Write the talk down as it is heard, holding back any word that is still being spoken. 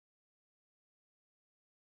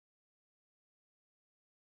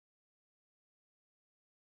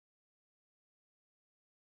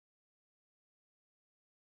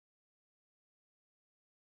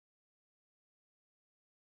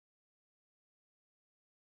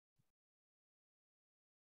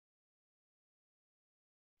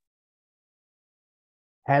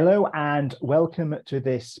Hello and welcome to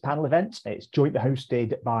this panel event. It's jointly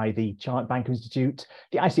hosted by the Chartered Banker Institute,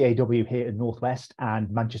 the ICAW here in Northwest and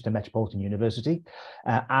Manchester Metropolitan University.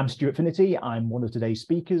 I'm Stuart Finnerty. I'm one of today's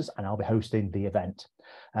speakers and I'll be hosting the event.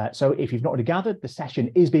 So if you've not already gathered, the session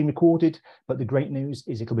is being recorded, but the great news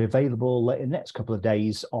is it'll be available in the next couple of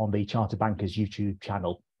days on the Chartered Bankers YouTube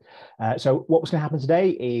channel. So what's going to happen today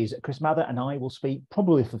is Chris Mather and I will speak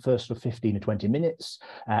probably for the first 15 or 20 minutes.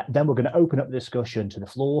 Then we're going to open up the discussion to the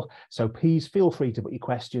floor. So please feel free to put your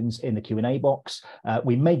questions in the Q&A box.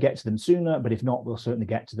 We may get to them sooner, but if not, we'll certainly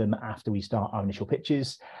get to them after we start our initial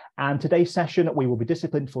pitches. And today's session, we will be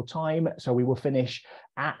disciplined for time. So we will finish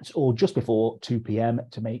at or just before 2 p.m.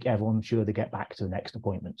 to make everyone sure they get back to the next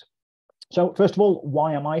appointment. So first of all,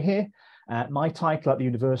 why am I here? My title at the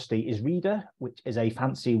university is Reader, which is a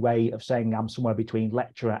fancy way of saying I'm somewhere between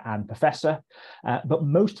lecturer and professor. But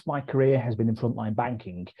most of my career has been in frontline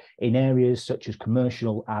banking in areas such as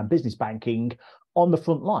commercial and business banking, on the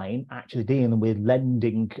front line, actually dealing with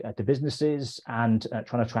lending to businesses and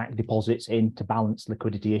trying to attract deposits in to balance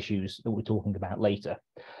liquidity issues that we're talking about later.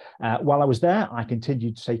 While I was there, I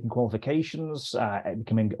continued taking qualifications,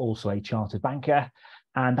 becoming also a chartered banker.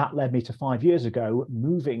 And that led me to 5 years ago,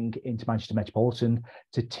 moving into Manchester Metropolitan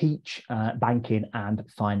to teach banking and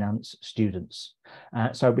finance students.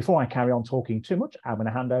 So before I carry on talking too much, I'm going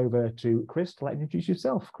to hand over to Chris to let you introduce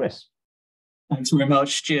yourself. Chris. Thanks very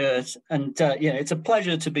much, Stuart. And yeah, it's a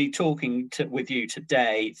pleasure to be talking with you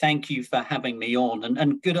today. Thank you for having me on,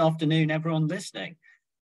 and good afternoon, everyone listening.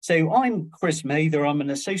 So I'm Chris Mather. I'm an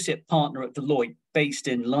associate partner at Deloitte based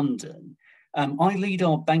in London. I lead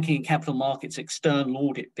our banking and capital markets external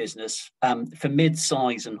audit business for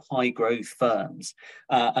mid-size and high-growth firms,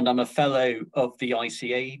 and I'm a fellow of the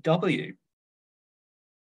ICAW.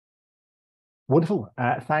 Wonderful.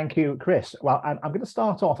 Thank you, Chris. Well, I'm going to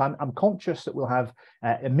start off. I'm conscious that we'll have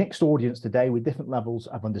a mixed audience today with different levels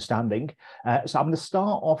of understanding. So I'm going to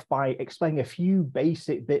start off by explaining a few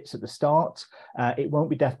basic bits at the start. It won't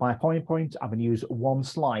be death by a PowerPoint. I'm going to use one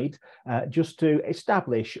slide just to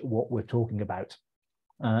establish what we're talking about.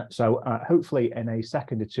 So hopefully in a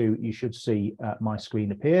second or two, you should see my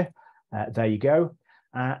screen appear. There you go.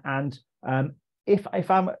 If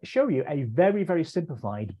I'm showing you a very, very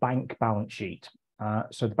simplified bank balance sheet.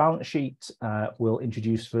 So the balance sheet will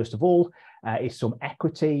introduce, first of all, is some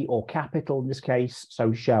equity or capital in this case,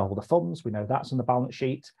 so shareholder funds, we know that's on the balance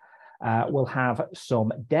sheet. We'll have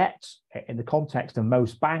some debt in the context of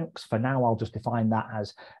most banks. For now, I'll just define that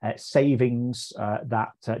as savings that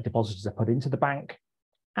depositors are put into the bank.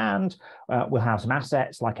 And we'll have some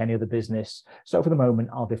assets like any other business. So for the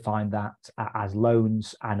moment, I'll define that as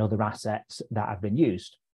loans and other assets that have been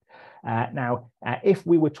used. Now, if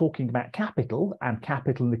we were talking about capital, and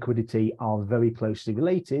capital and liquidity are very closely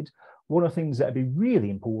related, one of the things that would be really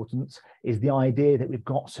important is the idea that we've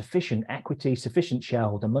got sufficient equity, sufficient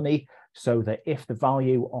shareholder money, so that if the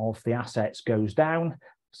value of the assets goes down,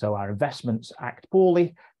 so our investments act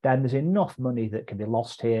poorly, then there's enough money that can be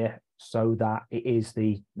lost here so that it is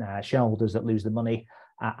the shareholders that lose the money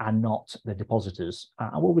and not the depositors.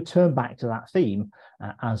 And we'll return back to that theme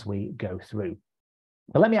as we go through.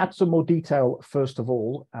 But let me add some more detail, first of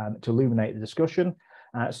all, to illuminate the discussion.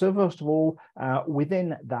 So first of all,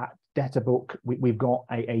 within that debtor book, we've got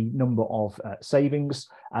a number of savings,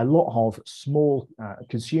 a lot of small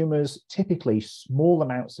consumers, typically small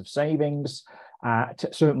amounts of savings,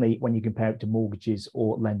 certainly when you compare it to mortgages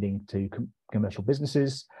or lending to commercial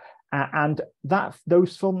businesses. And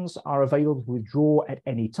those funds are available to withdraw at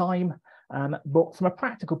any time. But from a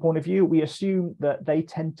practical point of view, we assume that they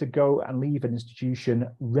tend to go and leave an institution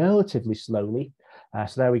relatively slowly.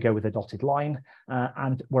 So there we go with a dotted line.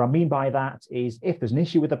 And what I mean by that is if there's an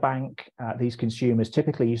issue with the bank, these consumers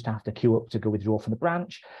typically used to have to queue up to go withdraw from the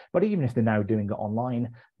branch. But even if they're now doing it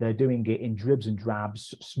online, they're doing it in dribs and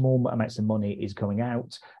drabs. Small amounts of money is going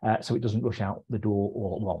out, so it doesn't rush out the door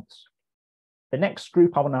all at once. The next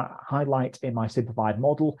group I want to highlight in my simplified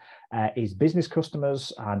model is business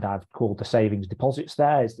customers, and I've called the savings deposits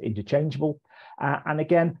there, it's interchangeable. And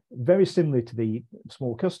again, very similar to the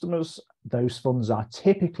small customers, those funds are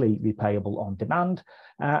typically repayable on demand.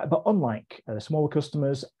 But unlike smaller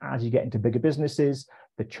customers, as you get into bigger businesses,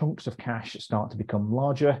 the chunks of cash start to become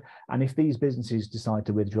larger. And if these businesses decide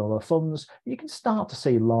to withdraw their funds, you can start to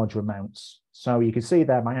see larger amounts. So you can see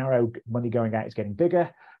there, my arrow, money going out is getting bigger.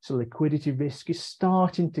 So liquidity risk is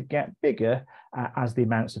starting to get bigger as the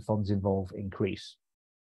amounts of funds involved increase.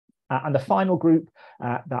 And the final group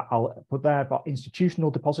that I'll put there are institutional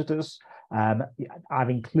depositors. I've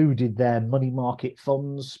included their money market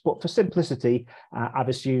funds, but for simplicity, I've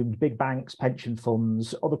assumed big banks, pension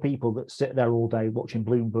funds, other people that sit there all day watching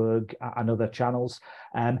Bloomberg and other channels.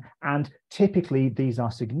 And typically, these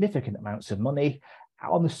are significant amounts of money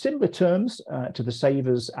on the similar terms to the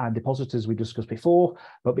savers and depositors we discussed before,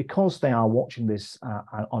 but because they are watching this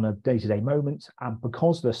on a day-to-day moment, and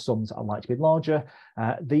because their sums are likely to be larger,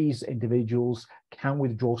 these individuals can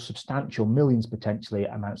withdraw substantial millions, potentially,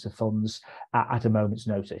 amounts of funds at a moment's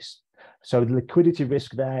notice. So the liquidity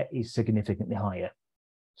risk there is significantly higher.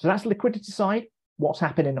 So that's the liquidity side. What's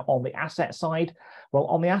happening on the asset side? Well,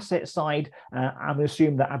 on the asset side, I'm going to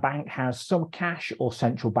assume that a bank has some cash or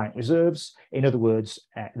central bank reserves. In other words,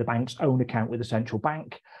 the bank's own account with the central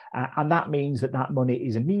bank. And that means that that money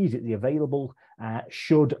is immediately available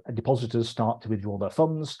should depositors start to withdraw their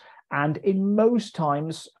funds. And in most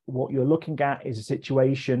times, what you're looking at is a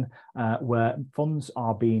situation where funds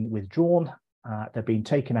are being withdrawn. They're being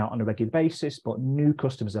taken out on a regular basis, but new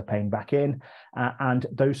customers are paying back in, and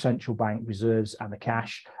those central bank reserves and the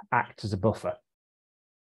cash act as a buffer.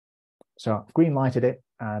 So I've green lighted it,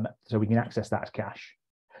 so we can access that as cash.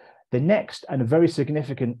 The next and a very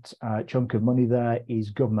significant chunk of money there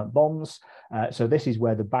is government bonds. So this is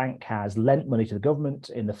where the bank has lent money to the government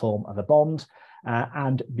in the form of a bond.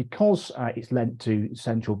 And because it's lent to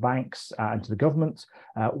central banks and to the government,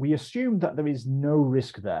 we assume that there is no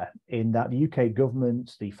risk there, in that the UK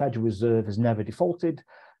government, the Federal Reserve, has never defaulted.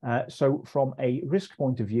 So from a risk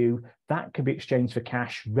point of view, that can be exchanged for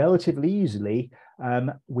cash relatively easily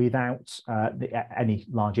without any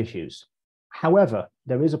large issues. However,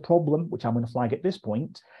 there is a problem, which I'm going to flag at this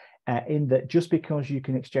point, in that just because you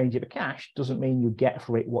can exchange it for cash doesn't mean you get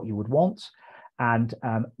for it what you would want. And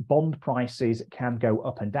bond prices can go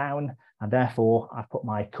up and down, and therefore I've put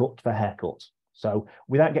my cut for haircut. So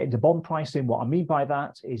without getting to bond pricing, what I mean by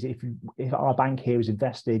that is if our bank here is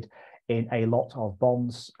invested in a lot of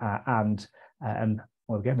bonds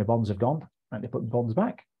well, again, my bonds have gone, let me put the bonds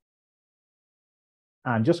back.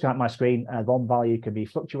 And just at my screen, bond value can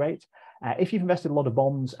fluctuate. If you've invested a lot of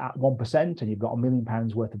bonds at 1% and you've got £1 million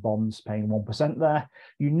worth of bonds paying 1% there,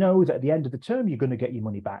 you know that at the end of the term, you're going to get your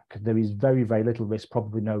money back. There is very, very little risk,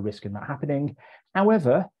 probably no risk in that happening.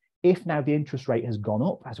 However, if now the interest rate has gone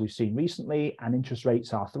up, as we've seen recently, and interest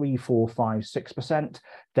rates are 3, 4, 5, 6%,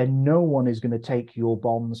 then no one is going to take your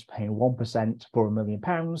bonds paying 1% for £1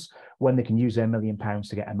 million when they can use their £1 million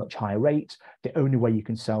to get a much higher rate. The only way you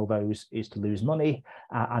can sell those is to lose money,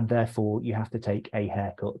 and therefore you have to take a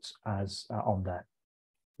haircut as on there.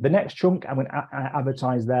 The next chunk I'm going to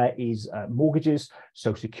advertise there is mortgages,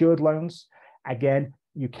 so secured loans. Again,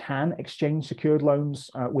 you can exchange secured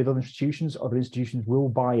loans with other institutions. Other institutions will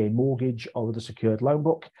buy a mortgage over the secured loan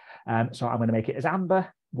book. So I'm going to make it as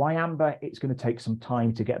amber. Why amber? It's going to take some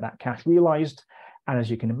time to get that cash realized. And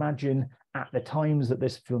as you can imagine, at the times that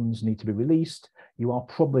this funds need to be released, you are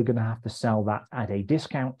probably going to have to sell that at a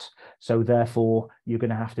discount. So therefore, you're going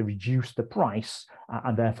to have to reduce the price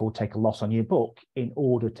and therefore take a loss on your book in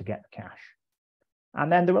order to get the cash. And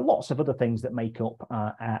then there are lots of other things that make up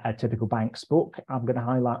a typical bank's book. I'm going to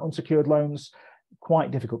highlight unsecured loans,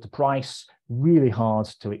 quite difficult to price, really hard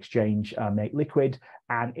to exchange, make liquid.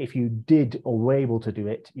 And if you did or were able to do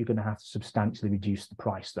it, you're going to have to substantially reduce the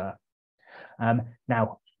price there.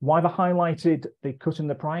 Now, why have I highlighted the cut in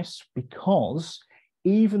the price? Because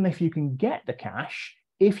even if you can get the cash,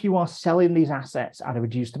 if you are selling these assets at a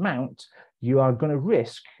reduced amount, you are going to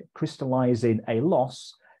risk crystallizing a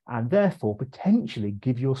loss and therefore potentially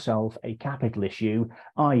give yourself a capital issue,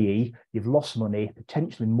 i.e. you've lost money,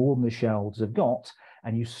 potentially more than the shareholders have got,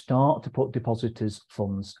 and you start to put depositors'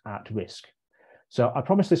 funds at risk. So I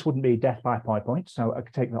promised this wouldn't be death by PowerPoint, so I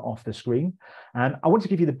could take that off the screen. And I want to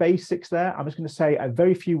give you the basics there. I'm just going to say a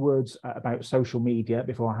very few words about social media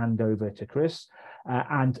before I hand over to Chris.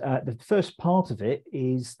 The first part of it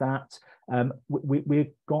is that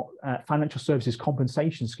we've got a financial services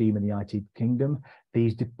compensation scheme in the United Kingdom.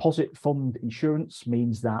 The deposit fund insurance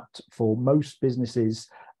means that for most businesses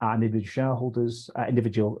and individual shareholders,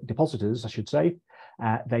 individual depositors, I should say,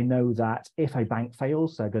 they know that if a bank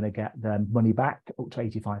fails, they're going to get their money back up to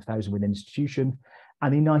 $85,000 with an institution.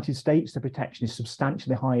 And in the United States, the protection is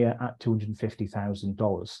substantially higher at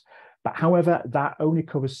 $250,000. But however, that only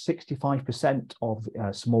covers 65% of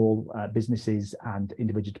small businesses and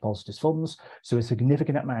individual depositors' funds. So a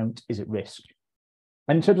significant amount is at risk.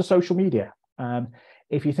 And in terms of social media,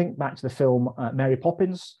 if you think back to the film Mary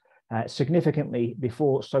Poppins, significantly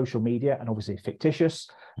before social media, and obviously fictitious,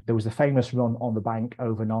 there was the famous run on the bank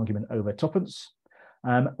over an argument over tuppence.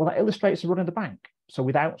 Well, that illustrates the run of the bank. So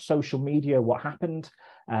without social media, what happened?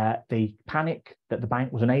 The panic that the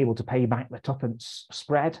bank was unable to pay back the tuppence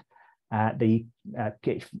spread,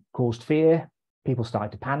 it caused fear. People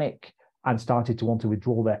started to panic and started to want to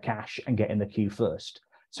withdraw their cash and get in the queue first.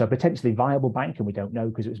 So a potentially viable bank, and we don't know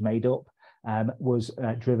because it was made up, was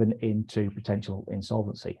driven into potential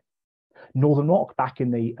insolvency. Northern Rock, back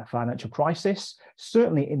in the financial crisis,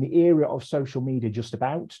 certainly in the era of social media just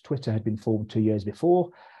about, Twitter had been formed 2 years before.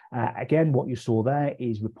 Again, what you saw there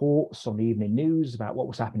is reports on the evening news about what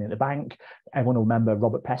was happening at the bank. Everyone will remember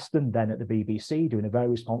Robert Peston, then at the BBC, doing a very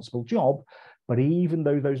responsible job. But even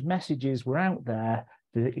though those messages were out there,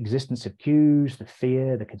 the existence of queues, the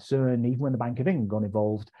fear, the concern, even when the Bank of England got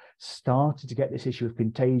involved, started to get this issue of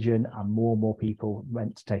contagion, and more people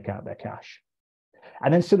went to take out their cash.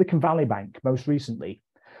 And then Silicon Valley Bank, most recently.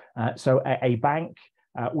 So a bank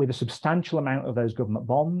with a substantial amount of those government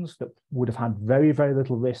bonds that would have had very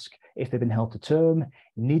little risk if they'd been held to term,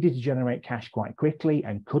 needed to generate cash quite quickly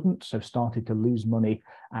and couldn't, so started to lose money,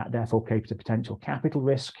 therefore created a potential capital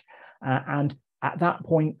risk. And at that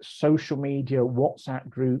point, social media, WhatsApp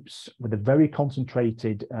groups with a very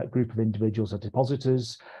concentrated group of individuals or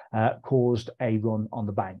depositors caused a run on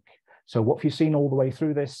the bank. So what you've seen all the way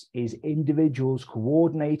through this is individuals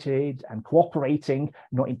coordinated and cooperating,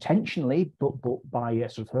 not intentionally, but by a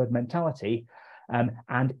sort of herd mentality.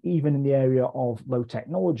 And even in the area of low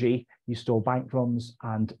technology, you saw bank runs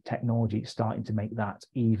and technology starting to make that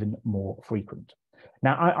even more frequent.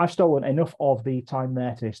 Now, I've stolen enough of the time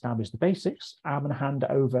there to establish the basics. I'm going to hand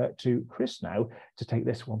over to Chris now to take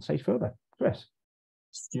this one stage further. Chris.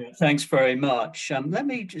 Yeah, thanks very much. Let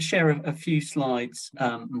me just share a few slides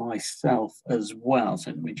myself as well.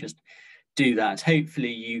 So let me just do that.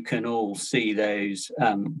 Hopefully you can all see those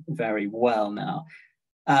very well now.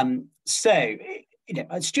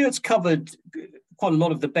 Stuart's covered quite a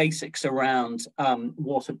lot of the basics around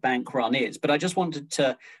what a bank run is, but I just wanted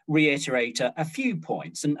to reiterate a few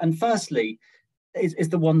points. And firstly, is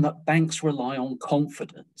the one that banks rely on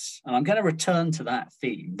confidence. And I'm going to return to that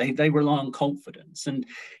theme. They rely on confidence. And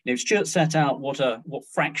Stuart set out what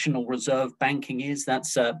fractional reserve banking is.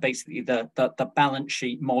 That's basically the balance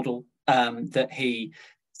sheet model that he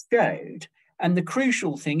showed. And the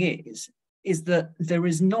crucial thing is that there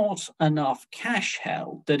is not enough cash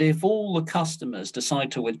held, that if all the customers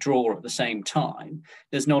decide to withdraw at the same time,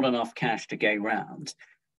 there's not enough cash to go round.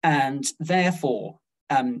 And therefore,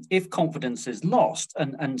 if confidence is lost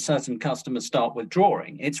and certain customers start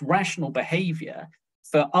withdrawing, it's rational behavior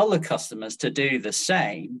for other customers to do the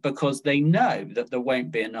same, because they know that there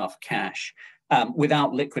won't be enough cash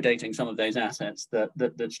without liquidating some of those assets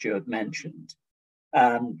that Stuart mentioned.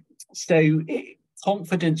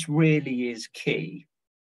 Confidence really is key.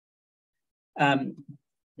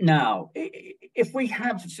 Now, if we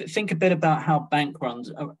think a bit about how bank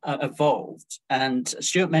runs evolved, and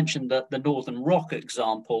Stuart mentioned the Northern Rock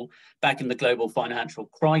example back in the global financial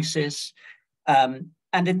crisis. And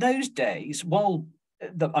in those days, while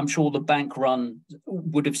I'm sure the bank run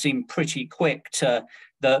would have seemed pretty quick to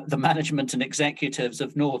the management and executives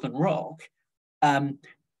of Northern Rock,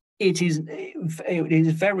 it is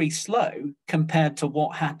very slow compared to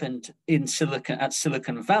what happened at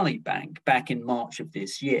Silicon Valley Bank back in March of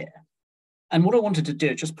this year. And what I wanted to do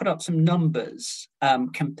is just put up some numbers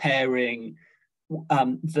comparing what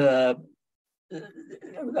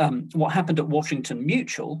happened at Washington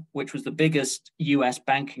Mutual, which was the biggest US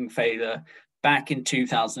banking failure back in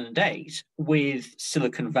 2008, with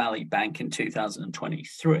Silicon Valley Bank in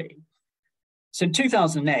 2023. So in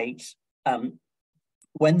 2008,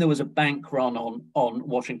 when there was a bank run on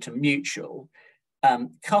Washington Mutual,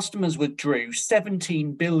 customers withdrew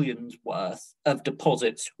 17 billion worth of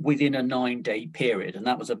deposits within a 9-day period, and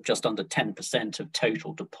that was just under 10% of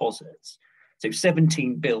total deposits. So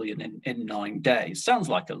 17 billion in 9 days. Sounds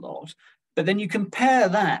like a lot, but then you compare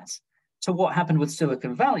that to what happened with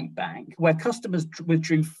Silicon Valley Bank, where customers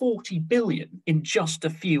withdrew 40 billion in just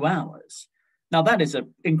a few hours. Now, that is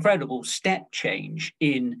an incredible step change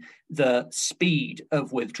in the speed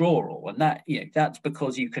of withdrawal. And that's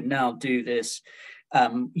because you can now do this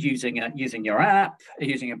using your app,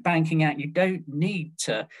 using a banking app. You don't need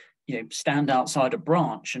to stand outside a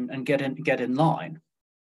branch and get in line.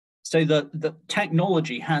 So the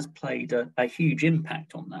technology has played a huge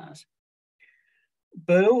impact on that.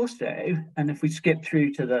 But also, and if we skip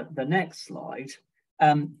through to the next slide,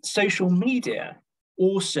 social media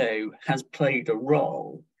also has played a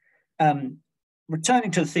role.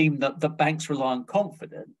 Returning to the theme that the banks rely on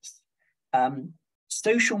confidence,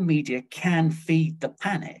 social media can feed the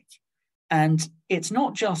panic. And it's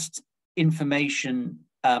not just information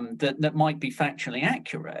that might be factually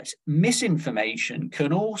accurate, misinformation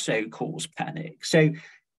can also cause panic. So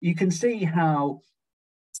you can see how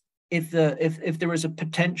if there is a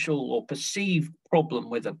potential or perceived problem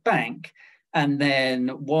with a bank, and then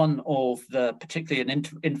one of the, particularly an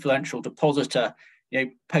influential depositor,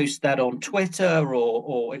 posts that on Twitter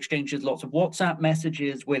or exchanges lots of WhatsApp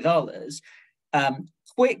messages with others,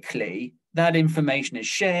 quickly that information is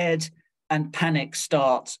shared and panic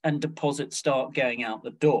starts and deposits start going out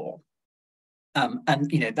the door. And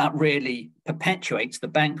that really perpetuates the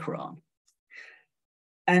bank run.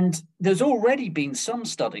 And there's already been some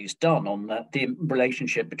studies done on the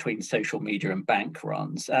relationship between social media and bank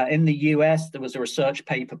runs. In the US, there was a research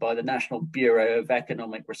paper by the National Bureau of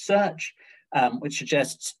Economic Research, which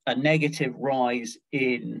suggests a rise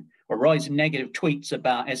in negative tweets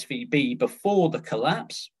about SVB before the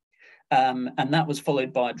collapse. And that was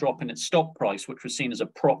followed by a drop in its stock price, which was seen as a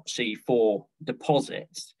proxy for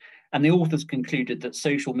deposits. And the authors concluded that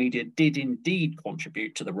social media did indeed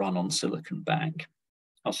contribute to the run on Silicon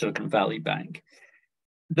Valley Bank.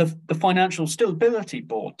 The Financial Stability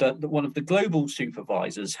Board, one of the global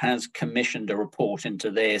supervisors, has commissioned a report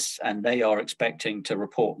into this, and they are expecting to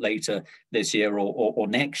report later this year or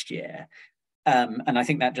next year. And I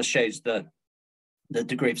think that just shows the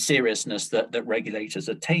degree of seriousness that regulators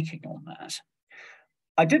are taking on that.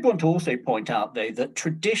 I did want to also point out, though, that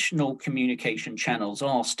traditional communication channels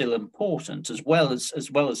are still important, as well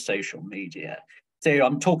as social media. So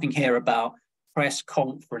I'm talking here about press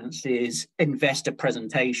conferences, investor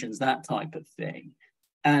presentations, that type of thing.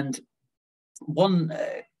 And one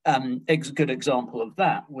good example of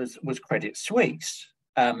that was Credit Suisse.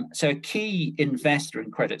 So a key investor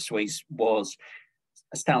in Credit Suisse was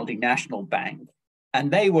Saudi National Bank.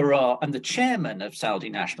 And and the chairman of Saudi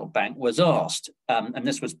National Bank was asked, and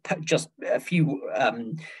this was just a few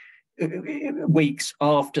weeks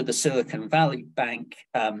after the Silicon Valley Bank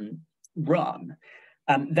run,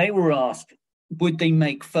 they were asked, would they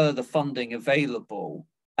make further funding available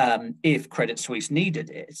if Credit Suisse needed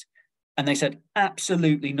it? And they said,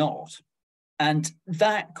 absolutely not. And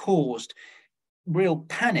that caused real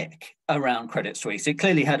panic around Credit Suisse. It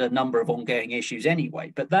clearly had a number of ongoing issues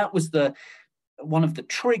anyway, but that was one of the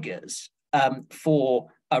triggers for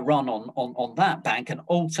a run on that bank, and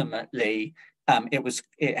ultimately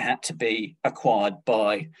it had to be acquired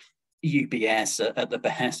by UBS at the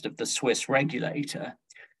behest of the Swiss regulator.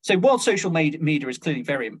 So while social media is clearly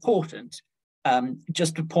very important,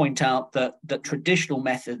 just to point out that traditional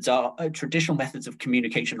methods of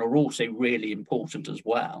communication are also really important as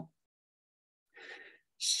well.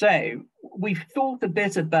 So we've thought a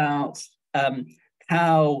bit about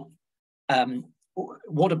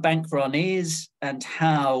what a bank run is and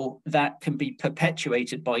how that can be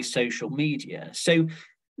perpetuated by social media. So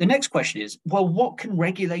the next question is, well, what can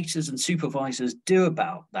regulators and supervisors do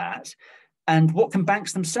about that? And what can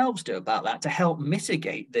banks themselves do about that to help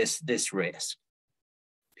mitigate this risk?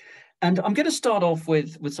 And I'm going to start off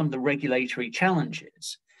with some of the regulatory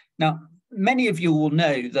challenges. Now, many of you will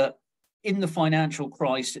know that in the financial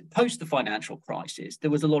crisis, post the financial crisis,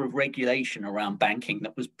 there was a lot of regulation around banking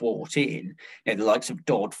that was brought in, the likes of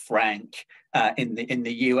Dodd-Frank in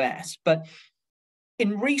the US. But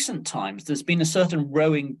in recent times, there's been a certain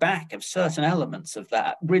rowing back of certain elements of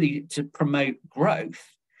that, really to promote growth.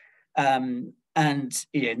 And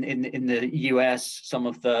in the US, some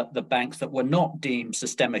of the banks that were not deemed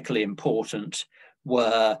systemically important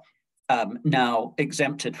were now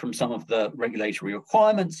exempted from some of the regulatory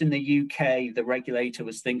requirements. In the UK, the regulator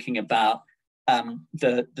was thinking about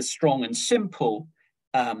the strong and simple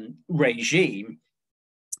regime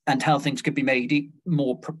and how things could be made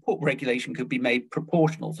regulation could be made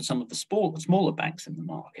proportional for some of the smaller banks in the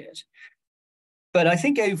market. But I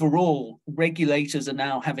think overall, regulators are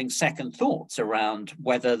now having second thoughts around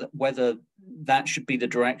whether that should be the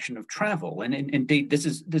direction of travel. And indeed, this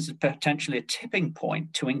is potentially a tipping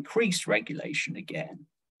point to increase regulation again.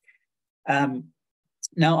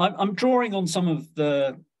 Now, I'm drawing on some of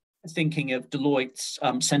the thinking of Deloitte's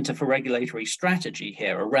Center for Regulatory Strategy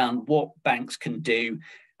here around what banks can do,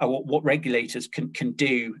 what regulators can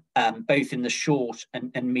do, both in the short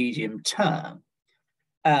and medium term.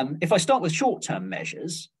 If I start with short-term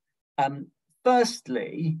measures,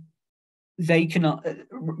 firstly,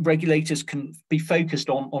 regulators can be focused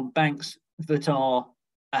on banks that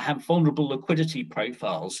have vulnerable liquidity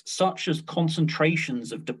profiles, such as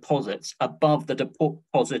concentrations of deposits above the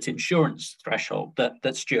deposit insurance threshold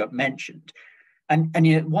that Stuart mentioned.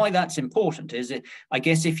 And why that's important is, I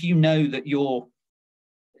guess, if you know that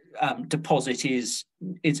deposit is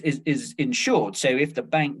insured. So if the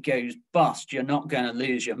bank goes bust, you're not going to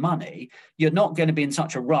lose your money. You're not going to be in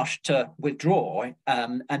such a rush to withdraw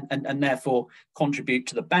and therefore contribute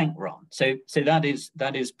to the bank run. So that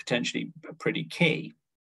is potentially pretty key.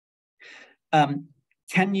 Can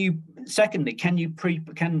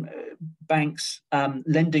banks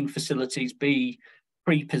lending facilities be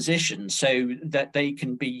pre-positioned so that they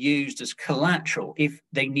can be used as collateral if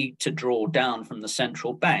they need to draw down from the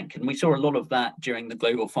central bank? And we saw a lot of that during the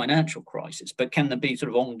global financial crisis, but can there be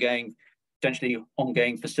sort of potentially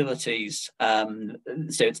ongoing facilities so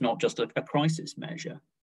it's not just a crisis measure?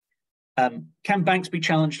 Can banks be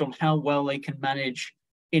challenged on how well they can manage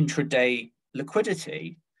intraday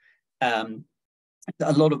liquidity?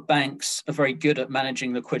 A lot of banks are very good at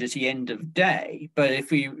managing liquidity end of day, but if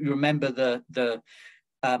we remember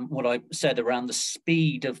what I said around the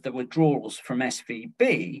speed of the withdrawals from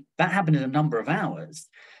SVB, that happened in a number of hours.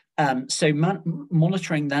 So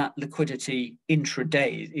monitoring that liquidity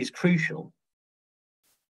intraday is crucial.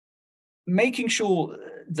 Making sure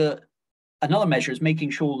that another measure is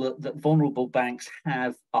making sure that vulnerable banks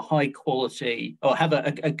have a high quality or have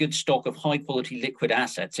a good stock of high quality liquid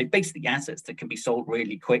assets. So basically assets that can be sold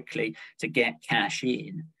really quickly to get cash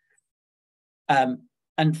in.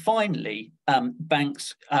 And finally,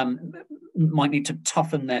 banks might need to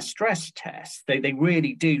toughen their stress tests. They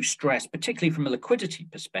really do stress, particularly from a liquidity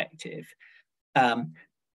perspective,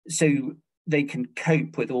 so they can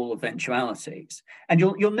cope with all eventualities. And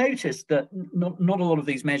you'll notice that not a lot of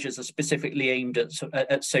these measures are specifically aimed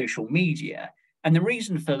at social media. And the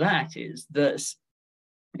reason for that is that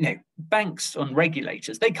banks and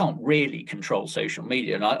regulators, they can't really control social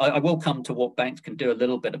media. And I will come to what banks can do a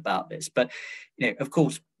little bit about this. But, of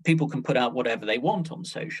course, people can put out whatever they want on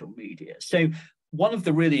social media. So one of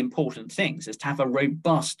the really important things is to have a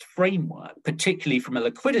robust framework, particularly from a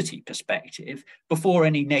liquidity perspective, before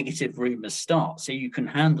any negative rumors start, so you can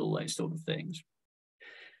handle those sort of things.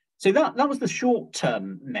 So that was the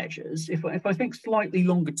short-term measures. If I think slightly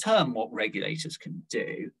longer term, what regulators can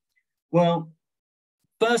do, well,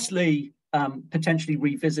 firstly, potentially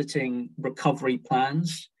revisiting recovery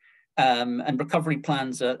plans. And recovery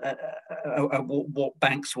plans are what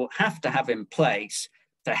banks will have to have in place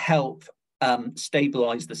to help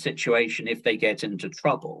stabilize the situation if they get into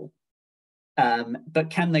trouble.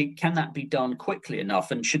 But can that be done quickly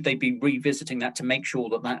enough? And should they be revisiting that to make sure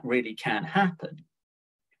that really can happen?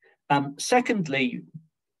 Secondly,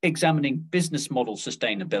 examining business model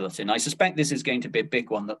sustainability. And I suspect this is going to be a big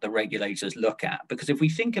one that the regulators look at, because if we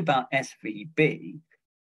think about SVB,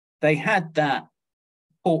 they had that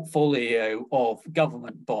portfolio of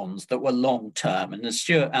government bonds that were long-term. And as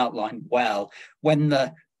Stuart outlined well, when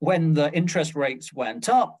the interest rates went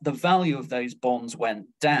up, the value of those bonds went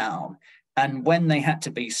down. And when they had to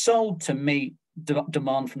be sold to meet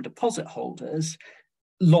demand from deposit holders,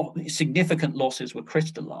 significant losses were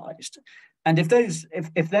crystallized. And if those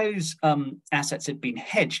assets had been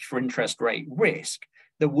hedged for interest rate risk,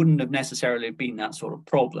 there wouldn't have necessarily been that sort of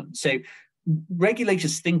problem. So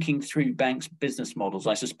regulators thinking through banks' business models,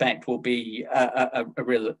 I suspect, will be a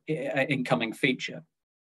real incoming feature.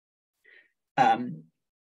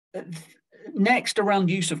 Next, around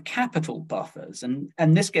use of capital buffers, and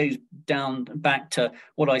this goes back to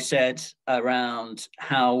what I said around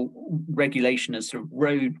how regulation has sort of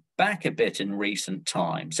rode back a bit in recent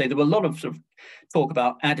times. So there were a lot of sort of talk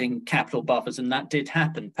about adding capital buffers, and that did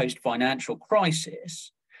happen post-financial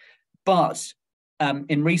crisis. But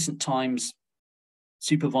in recent times,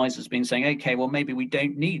 supervisors have been saying, okay, well, maybe we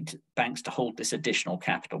don't need banks to hold this additional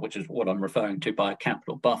capital, which is what I'm referring to by a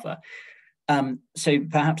capital buffer. So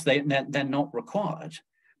perhaps they're not required.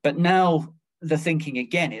 But now the thinking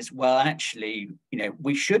again is, well, actually,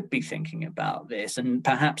 we should be thinking about this, and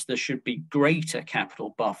perhaps there should be greater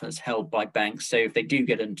capital buffers held by banks. So if they do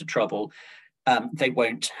get into trouble, they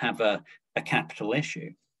won't have a capital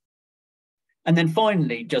issue. And then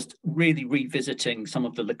finally, just really revisiting some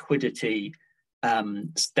of the liquidity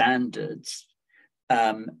standards.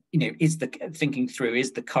 Is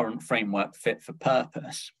the current framework fit for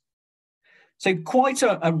purpose? So quite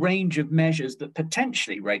a range of measures that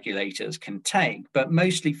potentially regulators can take, but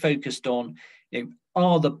mostly focused on,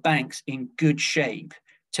 are the banks in good shape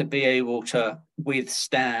to be able to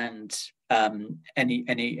withstand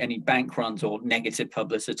any bank runs or negative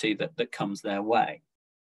publicity that comes their way?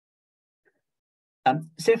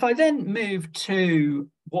 So if I then move to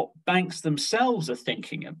what banks themselves are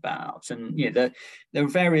thinking about, and there are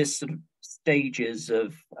various sort of stages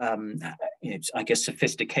of, I guess,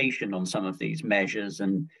 sophistication on some of these measures,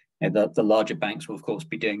 and the larger banks will, of course,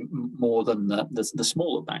 be doing more than the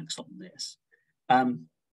smaller banks on this.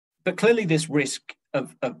 But clearly this risk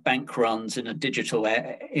of bank runs in a digital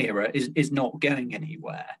era is not going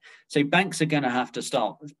anywhere. So banks are going to have to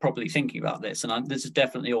start probably thinking about this. And this is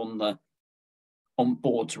definitely on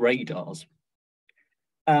board's radars.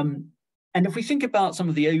 And if we think about some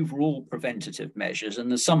of the overall preventative measures, and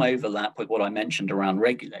there's some overlap with what I mentioned around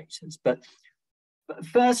regulators, but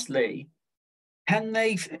firstly, can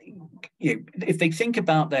they, if they think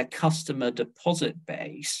about their customer deposit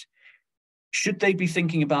base, should they be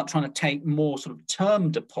thinking about trying to take more sort of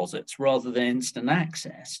term deposits rather than instant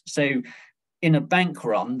access? So in a bank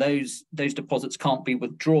run, those deposits can't be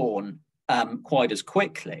withdrawn quite as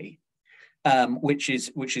quickly, which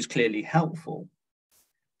is clearly helpful.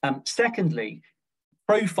 Secondly,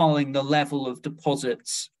 profiling the level of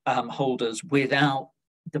deposits holders without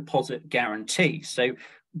deposit guarantees. So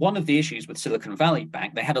one of the issues with Silicon Valley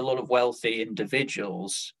Bank, they had a lot of wealthy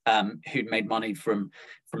individuals who'd made money from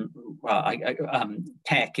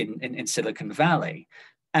tech in Silicon Valley,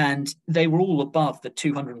 and they were all above the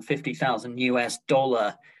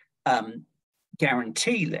 $250,000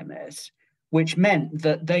 guarantee limit, which meant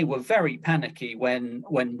that they were very panicky when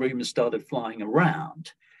rumors started flying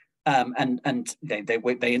around. And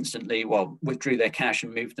they instantly withdrew their cash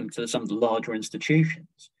and moved them to some of the larger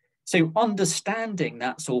institutions. So understanding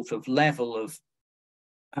that sort of level of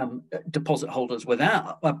deposit holders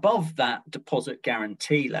above that deposit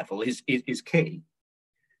guarantee level is key.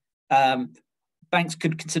 Banks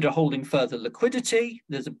could consider holding further liquidity.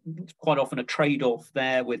 There's quite often a trade-off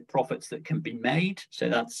there with profits that can be made. So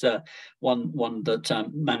that's one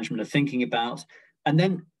that management are thinking about. And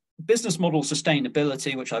then business model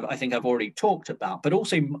sustainability, which I think I've already talked about, but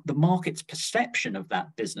also the market's perception of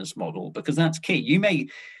that business model, because that's key. You may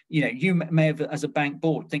have, as a bank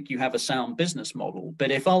board, think you have a sound business model,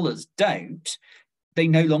 but if others don't, they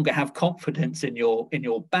no longer have confidence in your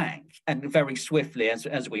bank, and very swiftly,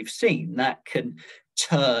 as we've seen, that can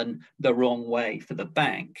turn the wrong way for the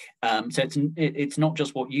bank. So it's not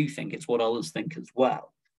just what you think; it's what others think as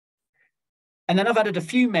well. And then I've added a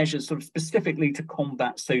few measures sort of specifically to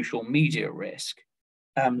combat social media risk.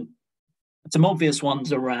 Some obvious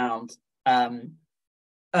ones around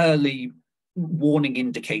early warning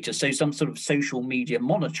indicators, so some sort of social media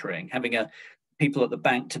monitoring, having people at the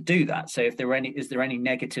bank to do that. So if is there any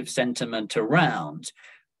negative sentiment around,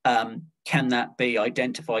 can that be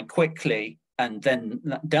identified quickly and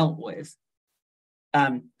then dealt with?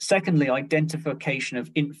 Secondly, identification of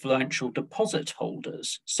influential deposit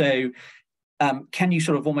holders. So can you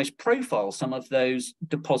sort of almost profile some of those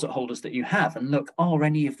deposit holders that you have and look, are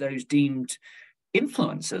any of those deemed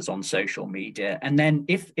influencers on social media? And then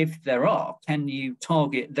if there are, can you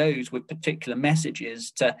target those with particular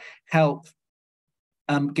messages to help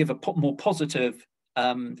give a more positive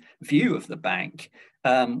view of the bank,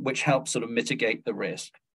 which helps sort of mitigate the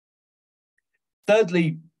risk?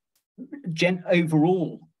 Thirdly,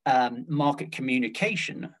 overall market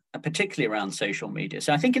communication, particularly around social media.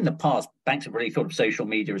 So I think in the past, banks have really thought of social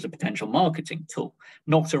media as a potential marketing tool,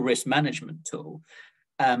 not a risk management tool.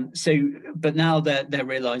 But now they're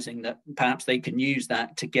realizing that perhaps they can use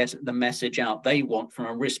that to get the message out they want from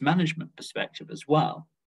a risk management perspective as well.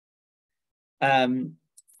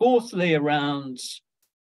 Fourthly, around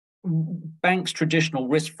banks' traditional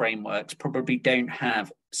risk frameworks probably don't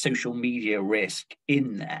have social media risk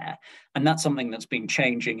in there. And that's something that's been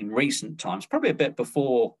changing in recent times, probably a bit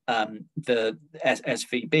before the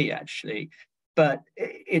SVB actually, but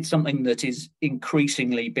it's something that is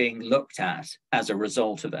increasingly being looked at as a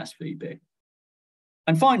result of SVB.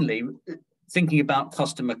 And finally, thinking about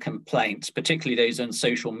customer complaints, particularly those on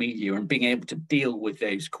social media, and being able to deal with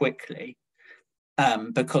those quickly.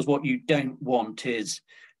 Because what you don't want is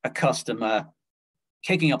a customer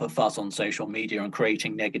kicking up a fuss on social media and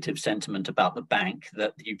creating negative sentiment about the bank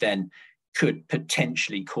that you then could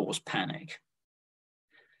potentially cause panic.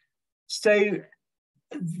 So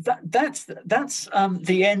that's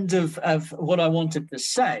the end of what I wanted to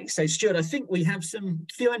say. So Stuart, I think we have some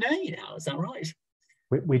Q&A now, is that right?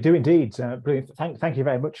 We do indeed. Brilliant. Thank you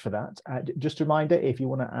very much for that. Just a reminder, if you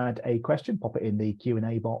want to add a question, pop it in the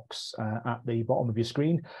Q&A box at the bottom of your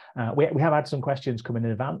screen. We have had some questions come in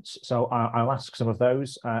advance, so I'll ask some of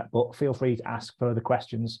those, but feel free to ask further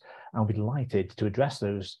questions. I'll be delighted to address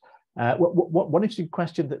those. One interesting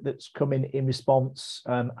question that's come in response,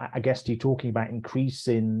 I guess, to you talking about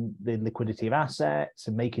increasing the liquidity of assets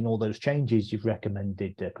and making all those changes you've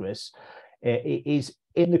recommended, Chris, is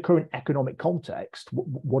in the current economic context,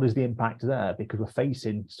 what is the impact there? Because we're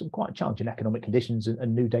facing some quite challenging economic conditions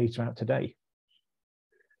and new data out today.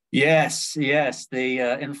 Yes,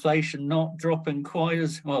 the inflation not dropping quite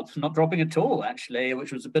as well, not dropping at all, actually,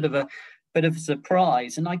 which was a bit of a bit of a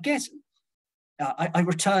surprise. And I guess I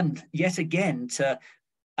return yet again to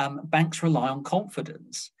banks rely on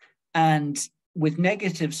confidence. And with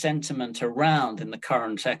negative sentiment around in the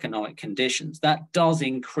current economic conditions, that does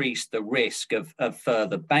increase the risk of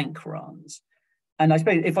further bank runs. And I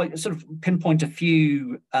suppose if I sort of pinpoint a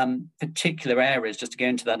few particular areas, just to go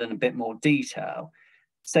into that in a bit more detail.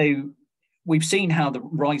 So we've seen how the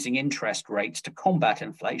rising interest rates to combat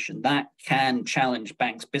inflation, that can challenge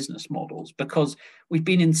banks' business models, because we've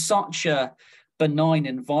been in such a benign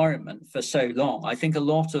environment for so long. I think a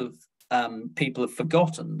lot of people have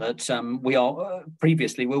forgotten that we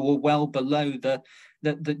were well below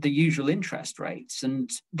the usual interest rates, and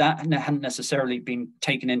that hadn't necessarily been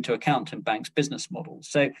taken into account in banks' business models.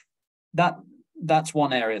 So that's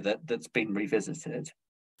one area that's been revisited.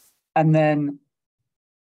 And then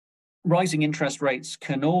rising interest rates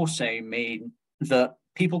can also mean that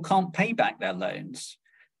people can't pay back their loans,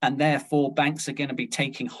 and therefore banks are going to be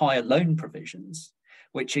taking higher loan provisions,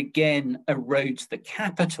 which again erodes the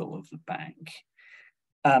capital of the bank.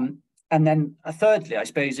 And then thirdly, I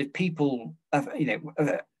suppose, if people,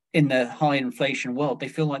 in the high inflation world, they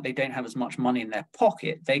feel like they don't have as much money in their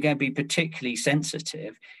pocket, they're going to be particularly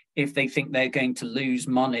sensitive if they think they're going to lose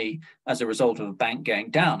money as a result of a bank going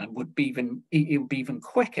down, and it would be even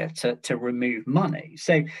quicker to remove money.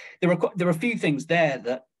 So there are a few things there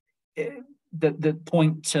that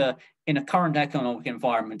point to, in a current economic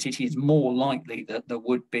environment, it is more likely that there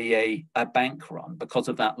would be a bank run because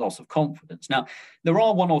of that loss of confidence. Now, there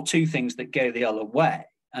are one or two things that go the other way,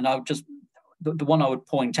 and the one I would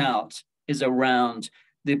point out is around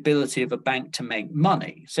the ability of a bank to make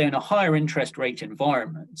money. So in a higher interest rate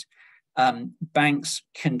environment, banks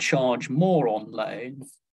can charge more on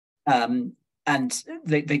loans, and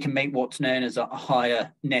they can make what's known as a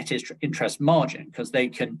higher net interest margin, because they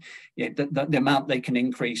can, the amount they can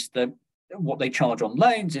increase what they charge on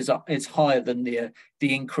loans is higher than the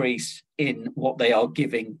increase in what they are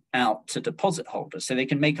giving out to deposit holders. So they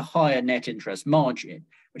can make a higher net interest margin,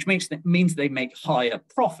 which means they make higher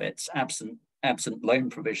profits absent loan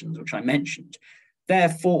provisions, which I mentioned.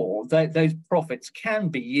 Therefore, those profits can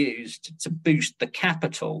be used to boost the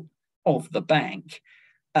capital of the bank,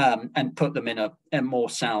 and put them in a more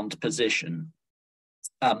sound position.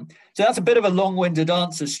 So that's a bit of a long-winded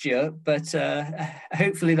answer, Stuart, but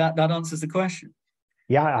hopefully that answers the question.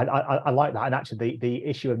 Yeah, I like that. And actually, the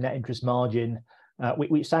issue of net interest margin,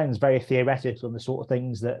 which sounds very theoretical and the sort of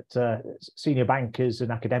things that senior bankers and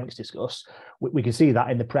academics discuss, we can see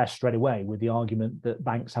that in the press straight away with the argument that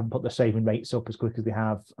banks haven't put their saving rates up as quick as they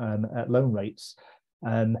have at loan rates.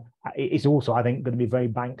 It's also, I think, going to be very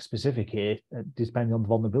bank specific here, depending on the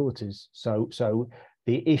vulnerabilities. So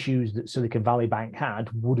the issues that Silicon Valley Bank had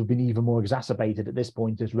would have been even more exacerbated at this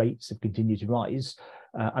point as rates have continued to rise.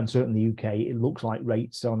 And certainly in the UK, it looks like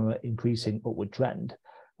rates are on an increasing upward trend.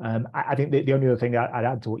 I think the only other thing I'd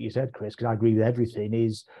add to what you said, Chris, because I agree with everything,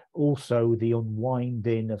 is also the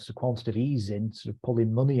unwinding of quantitative easing, sort of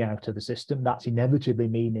pulling money out of the system. That's inevitably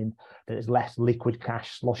meaning that there's less liquid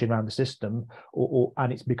cash sloshing around the system,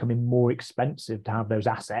 and it's becoming more expensive to have those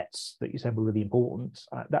assets that you said were really important.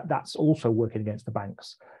 That's also working against the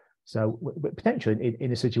banks. So potentially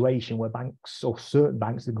in a situation where banks, or certain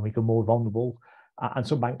banks, are going to become more vulnerable, and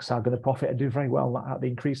some banks are going to profit and do very well at the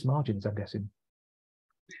increased margins, I'm guessing.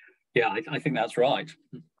 Yeah, I think that's right.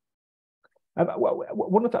 Picking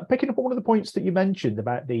up on one of the points that you mentioned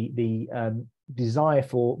about the desire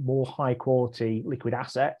for more high quality liquid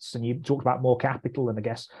assets, and you talked about more capital, and I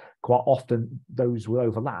guess quite often those will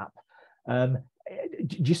overlap. Do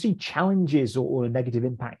you see challenges or a negative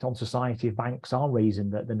impact on society if banks are raising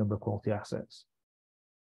the number of quality assets?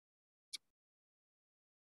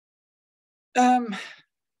 Well,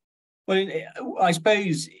 I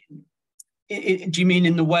suppose. Do you mean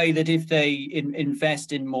in the way that if they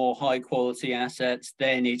invest in more high quality assets,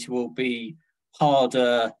 then it will be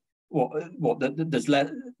harder? There's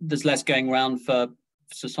less going around for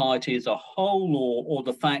society as a whole, or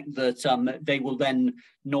the fact that they will then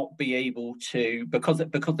not be able to, because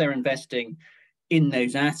they're investing in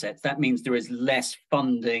those assets, that means there is less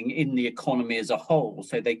funding in the economy as a whole,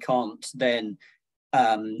 so they can't then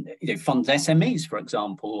fund SMEs, for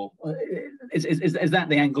example. Is that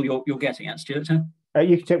the angle you're getting at, Stuart?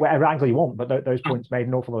 You can take whatever angle you want, but those points made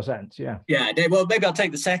an awful lot of sense. Yeah. Yeah. Well, maybe I'll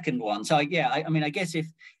take the second one. So yeah, I mean, I guess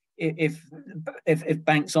if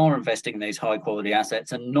banks are investing in these high quality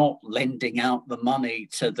assets and not lending out the money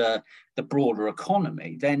to the broader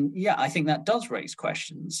economy, then yeah, I think that does raise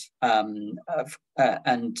questions, and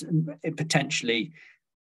it potentially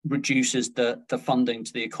reduces the funding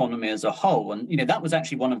to the economy as a whole. And that was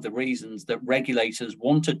actually one of the reasons that regulators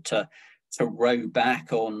wanted to to row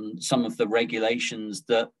back on some of the regulations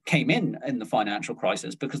that came in the financial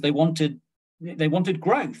crisis because they wanted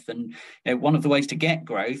growth, and one of the ways to get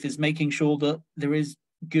growth is making sure that there is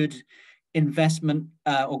good investment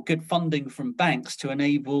or good funding from banks to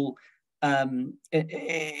enable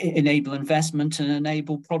investment and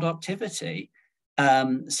enable productivity.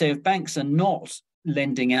 So if banks are not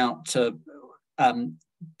lending out to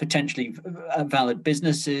potentially valid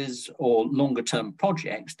businesses or longer term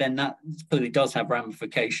projects, then that clearly does have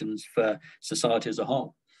ramifications for society as a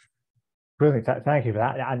whole. Brilliant. Thank you for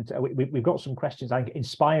that. And we've got some questions, I think,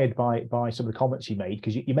 inspired by some of the comments you made,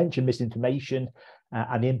 because you mentioned misinformation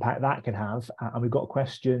and the impact that can have. And we've got a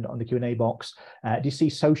question on the Q&A box. Do you see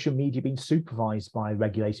social media being supervised by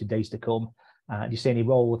regulated days to come? Do you see any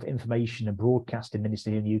role of information and broadcasting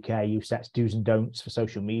ministry in the UK who sets do's and don'ts for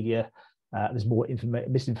social media? There's more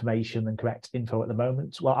misinformation than correct info at the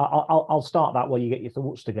moment. Well, I'll start that while you get your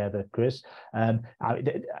thoughts together, Chris.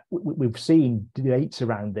 We've seen debates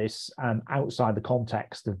around this outside the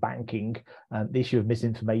context of banking, the issue of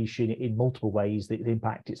misinformation in multiple ways, the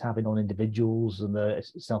impact it's having on individuals and the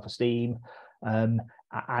self-esteem.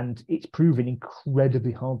 And it's proven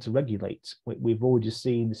incredibly hard to regulate. We've already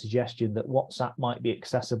seen the suggestion that WhatsApp might be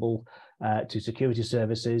accessible to security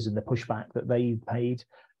services and the pushback that they've paid.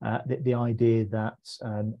 The idea that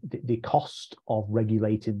the cost of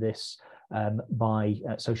regulating this by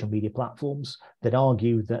social media platforms that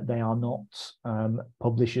argue that they are not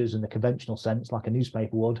publishers in the conventional sense, like a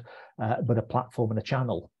newspaper would, but a platform and a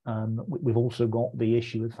channel. We've also got the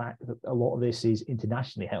issue of the fact that a lot of this is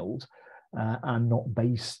internationally held and not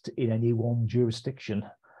based in any one jurisdiction.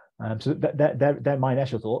 So they're my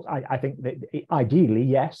initial thoughts. I think that ideally,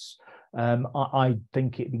 yes. I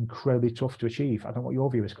think it'd be incredibly tough to achieve. I don't know what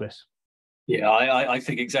your view is, Chris. Yeah, I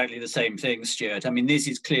think exactly the same thing, Stuart. I mean, this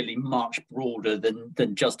is clearly much broader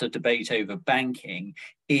than just a debate over banking.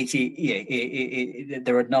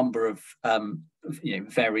 There are a number of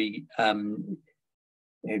very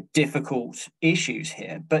difficult issues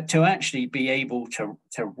here. But to actually be able to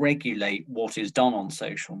regulate what is done on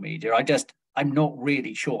social media, I'm not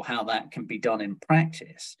really sure how that can be done in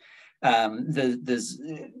practice. There's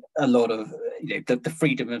a lot of the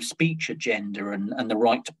freedom of speech agenda and the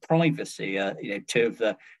right to privacy are two of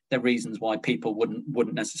the reasons why people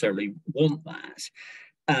wouldn't necessarily want that.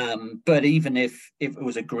 But even if it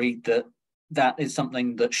was agreed that that is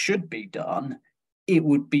something that should be done, it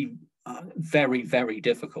would be very, very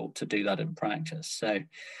difficult to do that in practice. So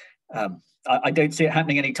I don't see it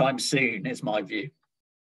happening anytime soon, is my view.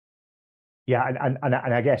 Yeah, and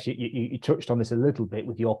I guess you touched on this a little bit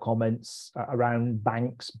with your comments around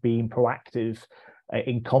banks being proactive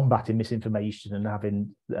in combating misinformation and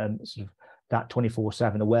having sort of that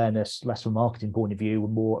 24/7 awareness, less from a marketing point of view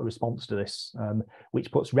and more a response to this,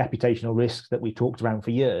 which puts reputational risks that we talked around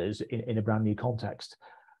for years in a brand new context.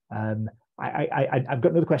 I've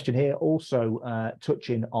got another question here, also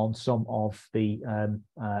touching on some of the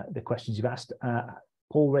questions you've asked.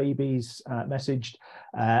 Paul Raby's messaged,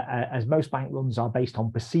 as most bank runs are based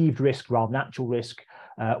on perceived risk rather than actual risk,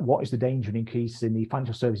 what is the danger and increase in the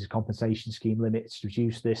financial services compensation scheme limits to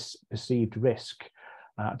reduce this perceived risk?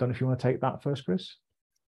 I don't know if you want to take that first, Chris.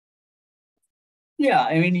 Yeah,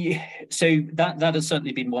 I mean, so that has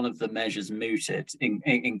certainly been one of the measures mooted in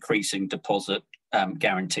increasing deposit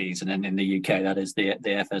guarantees, and then in the UK that is the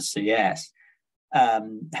FSCS.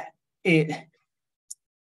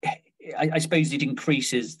 I suppose it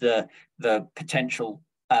increases the potential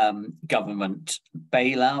government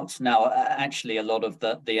bailout. Now, actually, a lot of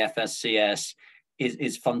the FSCS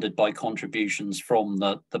is funded by contributions from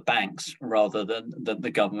the banks rather than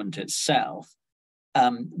the government itself.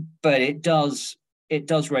 But it does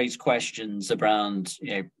raise questions around,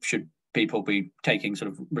 should people be taking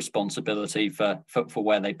sort of responsibility for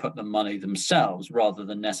where they put the money themselves rather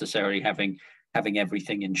than necessarily having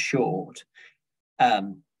everything insured.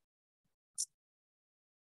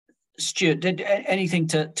 Stuart, did anything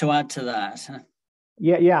to add to that?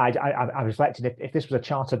 Yeah. I reflected if this was a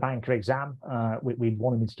charter banker exam, we'd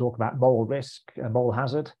wanted to talk about moral risk and moral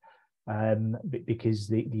hazard, because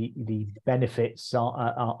the benefits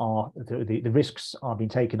are the risks are being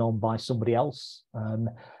taken on by somebody else, and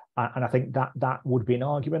I think that would be an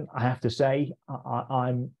argument. I have to say,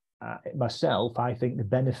 I'm myself. I think the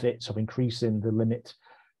benefits of increasing the limit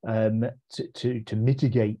to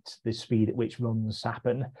mitigate the speed at which runs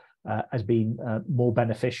happen has been more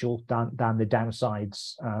beneficial than the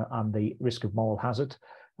downsides and the risk of moral hazard.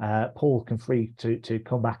 Paul can free to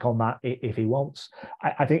come back on that if he wants.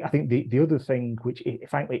 I think the other thing, which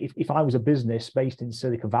frankly, if I was a business based in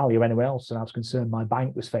Silicon Valley or anywhere else and I was concerned my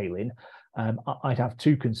bank was failing, I'd have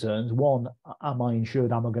two concerns. One, am I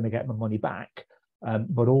insured? Am I going to get my money back?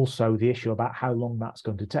 But also the issue about how long that's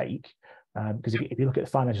going to take. Because if you look at the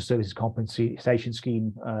Financial Services Compensation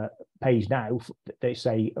Scheme page now, they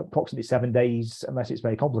say approximately 7 days, unless it's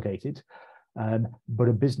very complicated. But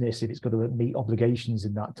a business, if it's got to meet obligations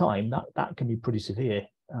in that time, that can be pretty severe.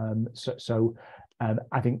 So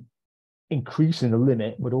I think increasing the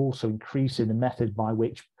limit, but also increasing the method by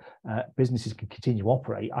which businesses can continue to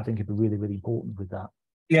operate, I think would be really, really important with that.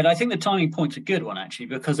 Yeah, and I think the timing point's a good one, actually,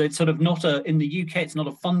 because it's sort of not in the UK, it's not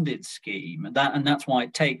a funded scheme, and that's why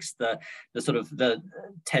it takes the sort of the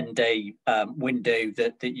 10-day window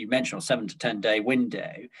that you mentioned, or 7 to 10 day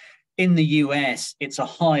window. In the US, it's a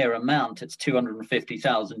higher amount; it's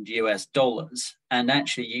 $250,000 US, and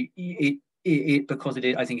actually, because it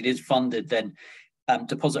is, I think it is funded, then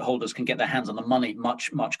deposit holders can get their hands on the money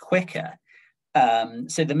much quicker.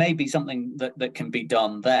 So there may be something that can be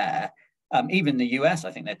done there. Even the US,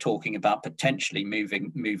 I think they're talking about potentially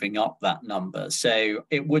moving up that number. So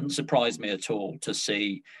it wouldn't surprise me at all to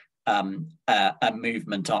see a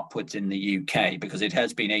movement upwards in the UK, because it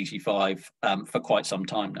has been 85 for quite some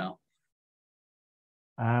time now.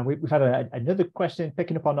 We've had another question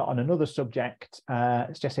picking up on another subject,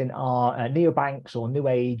 suggesting are neobanks or new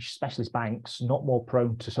age specialist banks not more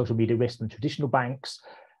prone to social media risk than traditional banks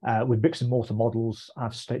with bricks and mortar models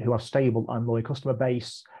who have stable and loyal customer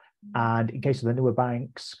base? And in case of the newer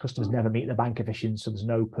banks, customers never meet the bank officials, so there's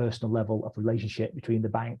no personal level of relationship between the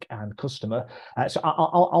bank and customer. So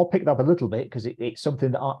I'll pick that up a little bit, because it's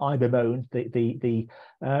something that I bemoaned, the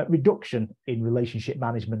reduction in relationship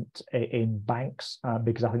management in banks,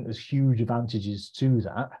 because I think there's huge advantages to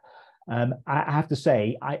that. I have to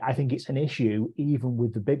say, I think it's an issue even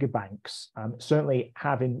with the bigger banks. Certainly,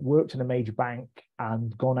 having worked in a major bank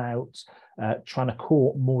and gone out trying to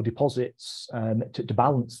court more deposits to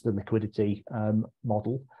balance the liquidity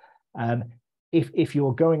model, if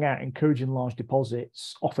you're going out encouraging large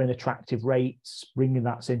deposits, offering attractive rates, bringing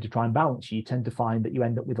that in to try and balance you tend to find that you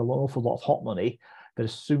end up with an awful lot of hot money that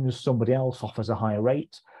as soon as somebody else offers a higher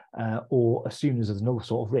rate, or as soon as there's another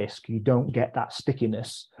sort of risk, you don't get that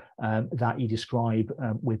stickiness that you describe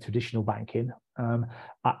with traditional banking.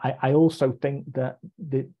 I also think that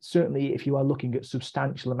certainly if you are looking at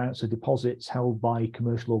substantial amounts of deposits held by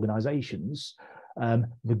commercial organisations,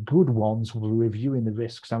 the good ones will be reviewing the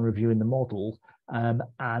risks and reviewing the model,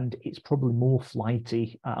 and it's probably more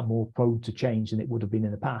flighty and more prone to change than it would have been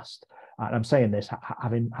in the past. And I'm saying this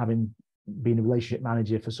having been a relationship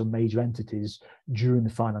manager for some major entities during the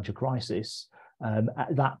financial crisis.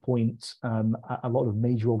 At that point, a lot of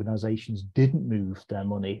major organisations didn't move their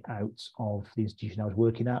money out of the institution I was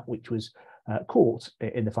working at, which was caught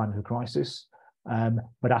in the financial crisis.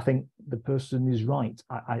 But I think the person is right.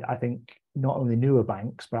 I think not only newer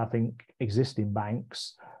banks, but I think existing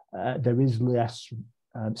banks, there is less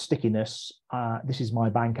stickiness. This is my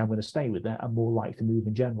bank, I'm going to stay with it, and more likely to move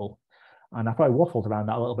in general. And I probably waffled around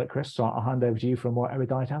that a little bit, Chris, so I'll hand over to you for a more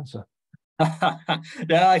erudite answer. No,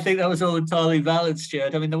 I think that was all entirely valid,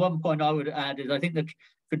 Stuart. I mean, the one point I would add is I think that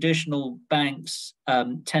traditional banks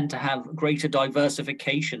tend to have greater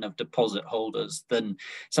diversification of deposit holders than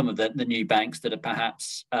some of the new banks that are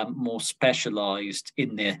perhaps more specialised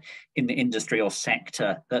in the industry or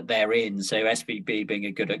sector that they're in. So SVB being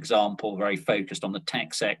a good example, very focused on the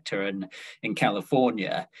tech sector in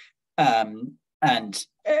California.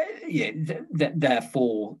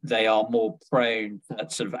 Therefore, they are more prone to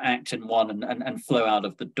sort of act in one and flow out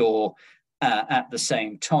of the door at the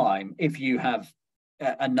same time. If you have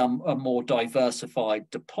a more diversified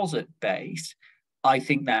deposit base, I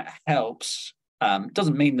think that helps.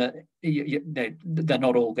 Doesn't mean that they're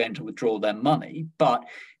not all going to withdraw their money, but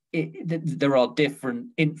there are different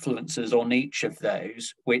influences on each of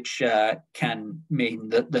those, which can mean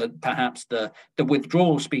that perhaps the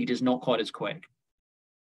withdrawal speed is not quite as quick.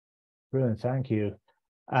 Brilliant, thank you.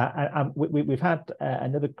 And we've had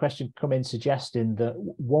another question come in suggesting that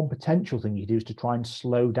one potential thing you do is to try and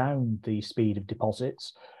slow down the speed of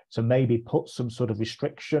deposits. So maybe put some sort of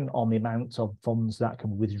restriction on the amount of funds that can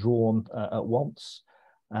be withdrawn at once,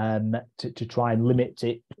 to try and limit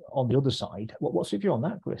it on the other side. What's your view on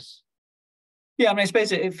that, Chris? Yeah, I mean, I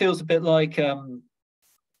suppose it feels a bit like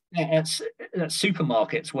at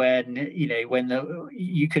supermarkets when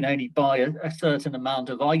you can only buy a certain amount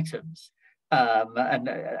of items,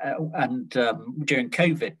 and during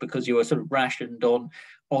COVID, because you were sort of rationed on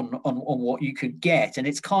what you could get, and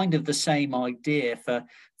it's kind of the same idea for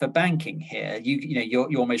banking here.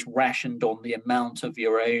 You're almost rationed on the amount of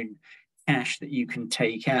your own cash that you can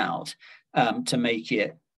take out, to make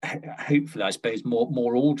it hopefully, I suppose,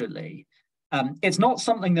 more orderly. It's not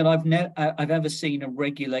something that I've ever seen a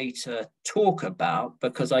regulator talk about,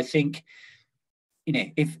 because I think,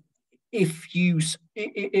 if you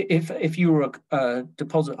were a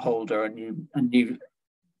deposit holder and you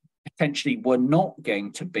potentially were not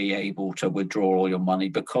going to be able to withdraw all your money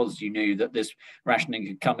because you knew that this rationing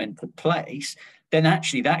could come into place, then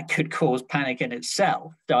actually that could cause panic in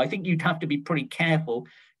itself. So I think you'd have to be pretty careful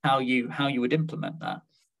how you would implement that.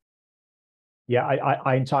 Yeah,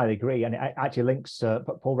 I entirely agree. And it actually links,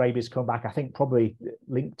 Paul Raby's come back, I think probably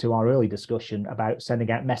linked to our early discussion about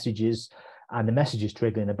sending out messages and the messages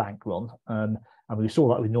triggering a bank run. And we saw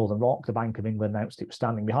that with Northern Rock. The Bank of England announced it was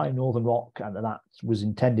standing behind Northern Rock, and that was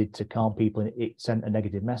intended to calm people, and it sent a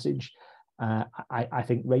negative message. I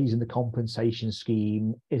think raising the compensation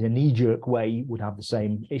scheme in a knee-jerk way would have the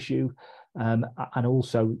same issue, and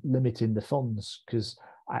also limiting the funds, because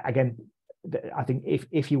again, I think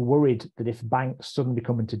if you're worried that if banks suddenly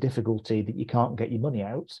come into difficulty that you can't get your money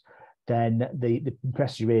out, then the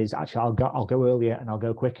pressure is actually I'll go earlier and I'll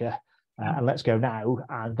go quicker, and let's go now.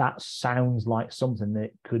 And that sounds like something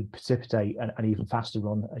that could precipitate an even faster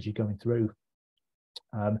run as you're going through.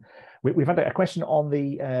 We've had a question on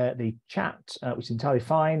the chat, which is entirely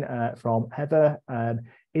fine, from Heather.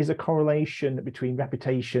 Is a correlation between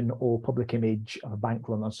reputation or public image of a bank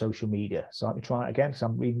run on social media? So let me try it again, because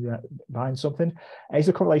I'm reading behind something. Is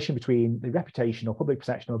a correlation between the reputation or public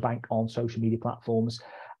perception of a bank on social media platforms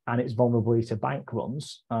and its vulnerability to bank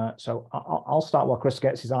runs? So I'll start while Chris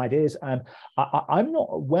gets his ideas. I'm not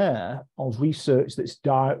aware of research that's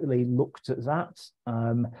directly looked at that.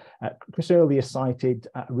 Chris earlier cited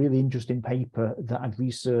a really interesting paper that had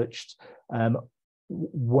researched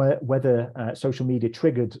whether social media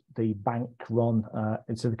triggered the bank run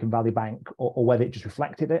in Silicon Valley Bank, or whether it just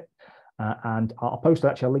reflected it. And I'll post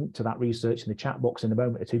actually a link to that research in the chat box in a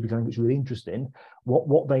moment or two, because I think it's really interesting.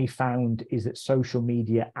 What they found is that social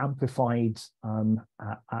media amplified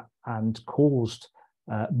and caused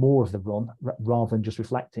more of the run rather than just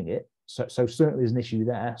reflecting it. So certainly there's an issue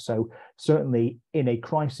there. So certainly in a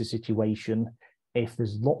crisis situation, if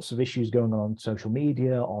there's lots of issues going on social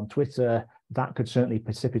media, on Twitter, that could certainly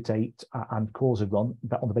precipitate and cause a run,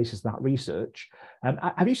 but on the basis of that research.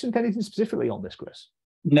 Have you seen anything specifically on this, Chris?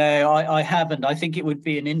 No, I haven't. I think it would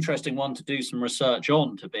be an interesting one to do some research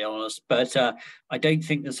on, to be honest. But I don't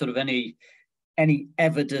think there's sort of any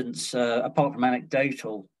evidence apart from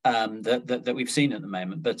anecdotal that we've seen at the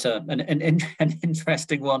moment. But an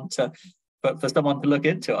interesting one for someone to look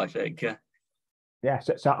into, I think. Yeah,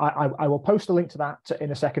 so I will post a link to that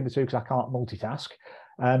in a second or two, because I can't multitask.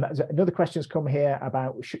 Another question has come here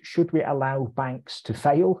about should we allow banks to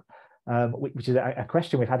fail, which is a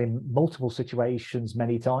question we've had in multiple situations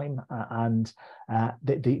many times. And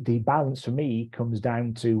the balance for me comes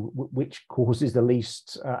down to which causes the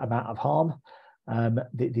least amount of harm.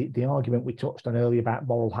 The argument we touched on earlier about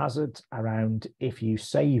moral hazard, around if you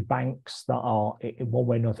save banks that are in one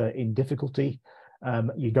way or another in difficulty,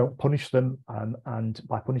 you don't punish them, and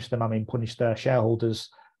by punish them I mean punish their shareholders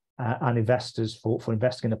and investors for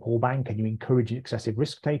investing in a poor bank, and you encourage excessive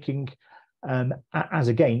risk taking, as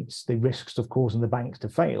against the risks of causing the banks to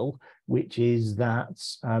fail, which is that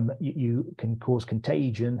you can cause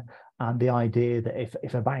contagion, and the idea that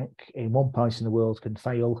if a bank in one place in the world can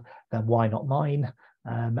fail, then why not mine?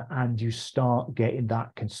 And you start getting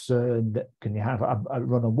that concern that can you have a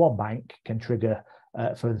run on one bank can trigger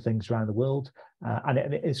further things around the world. And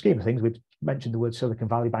in the scheme of things, we've mentioned the word Silicon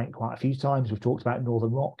Valley Bank quite a few times. We've talked about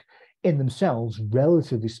Northern Rock. In themselves,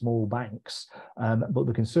 relatively small banks, but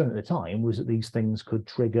the concern at the time was that these things could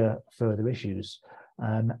trigger further issues.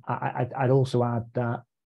 I'd also add that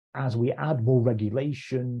as we add more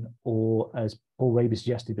regulation, or as Paul Raby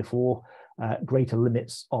suggested before, greater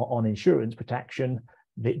limits on insurance protection,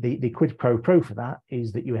 the quid pro quo for that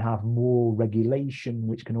is that you have more regulation,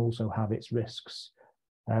 which can also have its risks.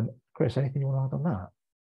 Chris, anything you want to add on that?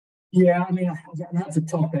 Yeah, I mean, that's a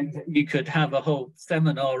topic that you could have a whole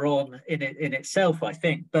seminar on in itself, I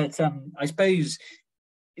think. But I suppose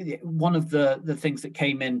one of the things that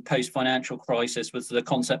came in post-financial crisis was the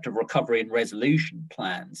concept of recovery and resolution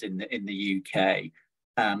plans in the UK,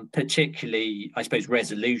 particularly, I suppose,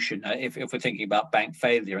 resolution. If we're thinking about bank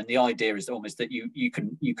failure, and the idea is almost that you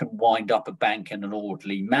can wind up a bank in an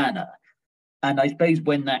orderly manner. And I suppose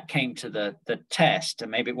when that came to the test,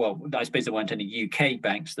 and maybe, well, I suppose there weren't any UK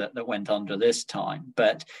banks that went under this time,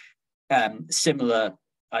 but similar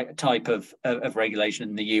type of regulation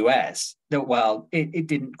in the US, that, well, it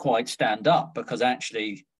didn't quite stand up, because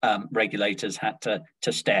actually regulators had to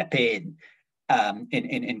step in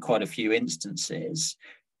quite a few instances.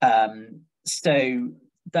 So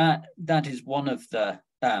that is one of the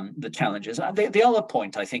the challenges. The other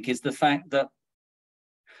point, I think, is the fact that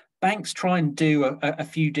banks try and do a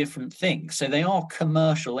few different things. So they are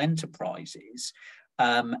commercial enterprises,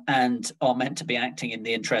 and are meant to be acting in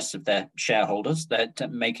the interests of their shareholders. They're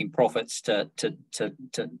making profits for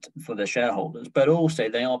their shareholders, but also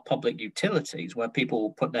they are public utilities where people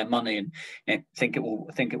will put their money and think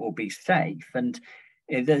it will be safe. And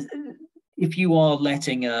if you are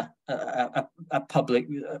letting a public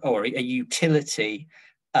or a utility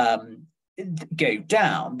go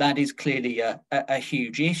down, that is clearly a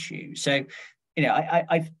huge issue. So,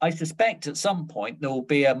 I suspect at some point there will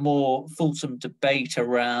be a more fulsome debate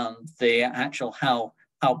around the actual how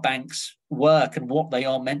banks work and what they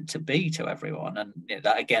are meant to be to everyone. And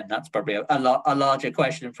that, again, that's probably a larger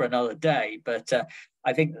question for another day. But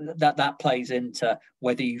I think that plays into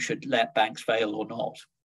whether you should let banks fail or not.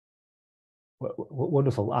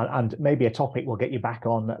 Wonderful, and maybe a topic we'll get you back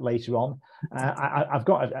on later on. I've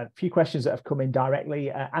got a few questions that have come in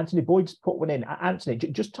directly. Anthony Boyd's put one in. Anthony,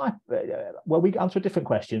 just type, well, we answer a different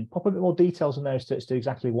question, pop a bit more details on those to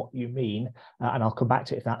exactly what you mean, and I'll come back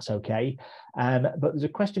to it if that's okay. But there's a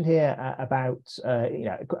question here about,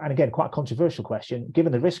 and again, quite a controversial question.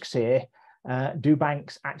 Given the risks here, do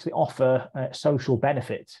banks actually offer social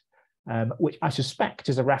benefit? Which I suspect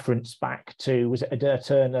is a reference back to, was it Adair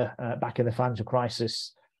Turner back in the financial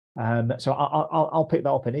crisis? So I'll pick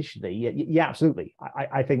that up initially. Yeah, absolutely.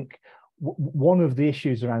 I think one of the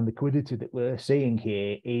issues around liquidity that we're seeing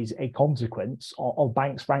here is a consequence of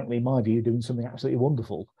banks, frankly, in my view, doing something absolutely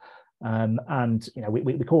wonderful. And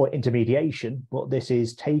we call it intermediation, but this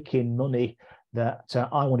is taking money that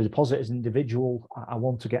I want to deposit as an individual, I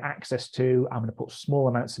want to get access to, I'm going to put small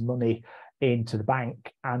amounts of money into the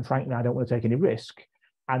bank, and frankly, I don't want to take any risk.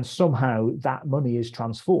 And somehow that money is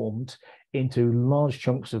transformed into large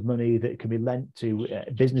chunks of money that can be lent to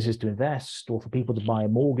businesses to invest, or for people to buy a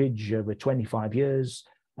mortgage over 25 years.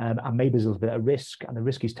 And maybe there's a little bit of risk, and the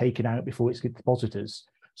risk is taken out before it's get depositors.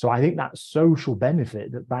 So I think that social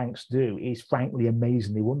benefit that banks do is frankly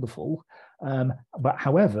amazingly wonderful. But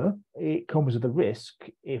however, it comes with a risk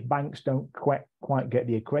if banks don't quite get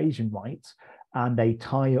the equation right, and they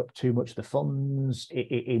tie up too much of the funds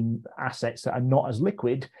in assets that are not as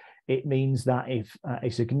liquid. It means that if a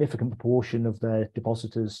significant proportion of the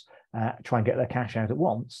depositors try and get their cash out at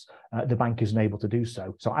once, the bank isn't able to do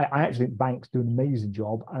so. So I actually think banks do an amazing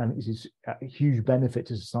job, and I think this is a huge benefit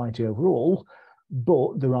to society overall,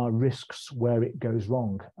 but there are risks where it goes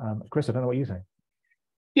wrong. Chris, I don't know what you think.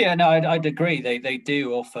 Yeah, no, I'd agree. They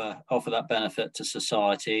do offer that benefit to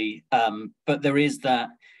society, but there is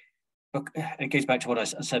that. It goes back to what I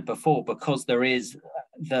said before, because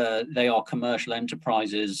they are commercial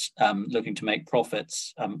enterprises looking to make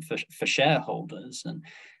profits for shareholders, and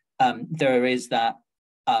there is that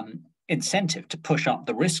incentive to push up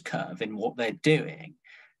the risk curve in what they're doing,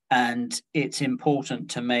 and it's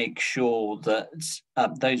important to make sure that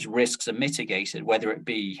those risks are mitigated, whether it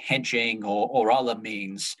be hedging or other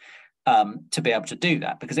means. To be able to do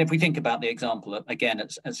that, because if we think about the example again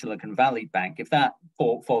at Silicon Valley Bank, if that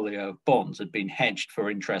portfolio of bonds had been hedged for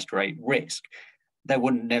interest rate risk, they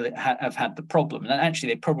wouldn't have had the problem, and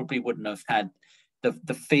actually they probably wouldn't have had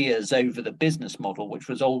the fears over the business model, which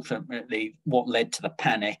was ultimately what led to the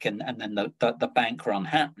panic and then the bank run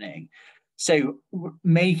happening. So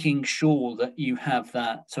making sure that you have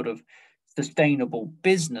that sort of sustainable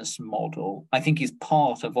business model, I think, is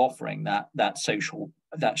part of offering that social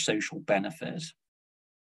benefit.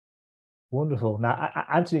 Wonderful. Now,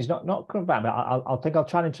 Anthony's not coming back, but I'll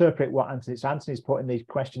try and interpret what Anthony's put in the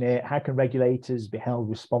question here. How can regulators be held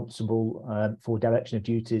responsible for direction of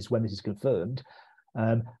duties when this is confirmed?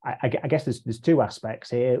 I guess there's two aspects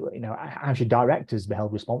here. How should directors be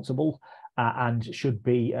held responsible, and should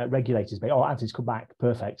be regulators be? Oh, Anthony's come back.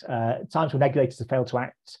 Perfect. Times when regulators have failed to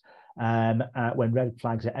act when red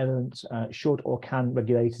flags are evident, should or can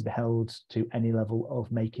regulators be held to any level of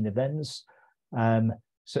making amends?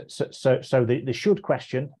 So the should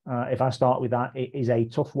question, if I start with that, it is a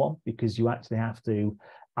tough one, because you actually have to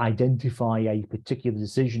identify a particular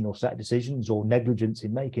decision or set of decisions or negligence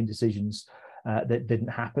in making decisions that didn't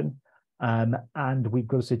happen. And we've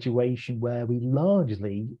got a situation where we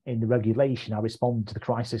largely, in the regulation, are responding to the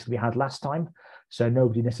crisis that we had last time. So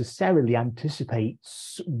nobody necessarily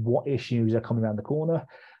anticipates what issues are coming around the corner.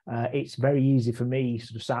 It's very easy for me,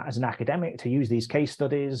 sort of as an academic, to use these case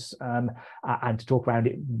studies and to talk around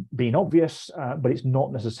it being obvious, but it's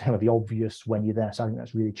not necessarily obvious when you're there. So I think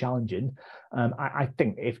that's really challenging. I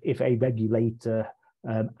think if a regulator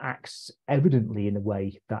acts evidently in a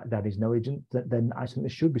way that is negligent, then I think there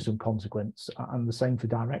should be some consequence, and the same for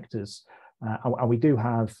directors. And we do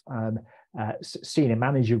have senior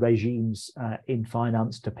manager regimes in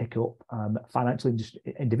finance to pick up financial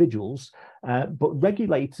individuals, but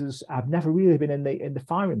regulators have never really been in the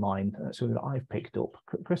firing line, something that I've picked up.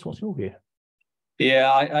 Chris, what's your view?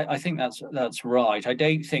 Yeah, I think that's right. I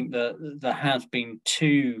don't think that there has been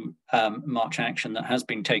too much action that has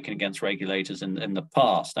been taken against regulators in the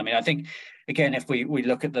past. I mean, I think, again, if we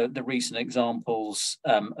look at the recent examples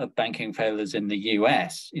of banking failures in the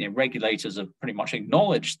US, regulators have pretty much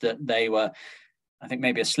acknowledged that they were, I think,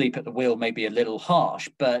 maybe asleep at the wheel, maybe a little harsh,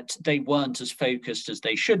 but they weren't as focused as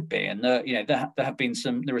they should be. And there has been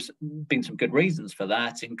some good reasons for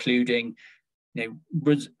that, including,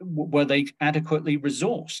 were they adequately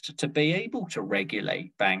resourced to be able to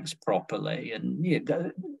regulate banks properly, and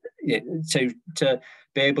so to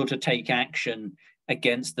be able to take action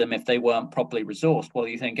against them if they weren't properly resourced? Well,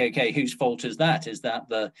 you think, okay, whose fault is that? Is that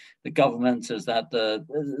the government? Is that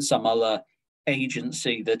some other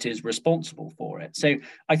agency that is responsible for it? So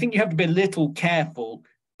I think you have to be a little careful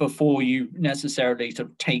before you necessarily sort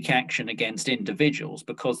of take action against individuals,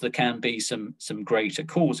 because there can be some greater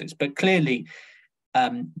causes. But clearly,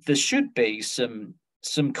 there should be some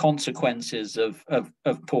consequences of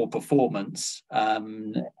poor performance,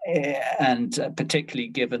 and particularly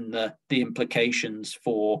given the implications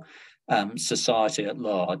for society at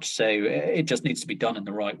large. So it just needs to be done in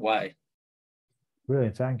the right way.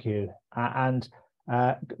 Brilliant, thank you.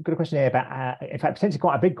 Good question here about, in fact, potentially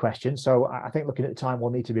quite a big question. So I think, looking at the time,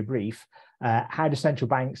 we'll need to be brief. How do central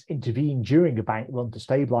banks intervene during a bank run to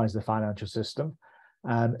stabilise the financial system?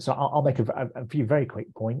 So I'll make a few very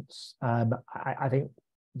quick points. I think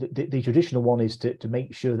the traditional one is to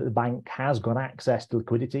make sure that the bank has got access to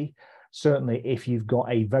liquidity. Certainly, if you've got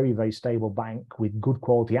a very, very stable bank with good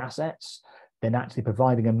quality assets, then actually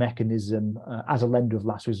providing a mechanism as a lender of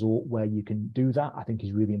last resort where you can do that, I think,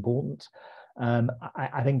 is really important.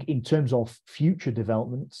 I think in terms of future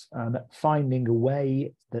developments, finding a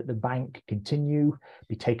way that the bank continue,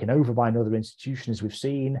 be taken over by another institution, as we've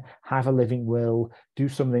seen, have a living will, do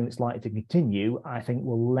something that's likely to continue, I think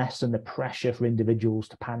will lessen the pressure for individuals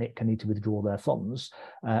to panic and need to withdraw their funds,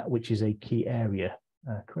 which is a key area.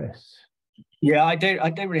 Chris? Yeah, I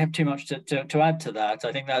don't really have too much to add to that.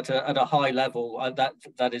 I think that at a high level,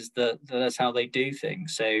 that's how they do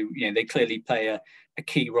things. So they clearly play a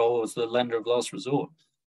key role as the lender of last resort.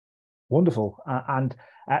 Wonderful, and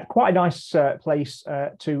quite a nice place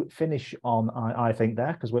to finish on, I think,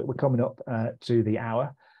 there, because we're coming up to the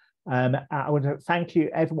hour. I want to thank you,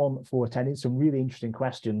 everyone, for attending. Some really interesting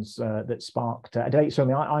questions that sparked a debate,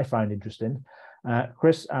 something I found interesting.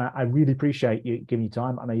 Chris, I really appreciate you giving your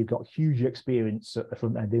time. I know you've got huge experience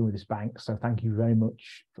from dealing with this bank, so thank you very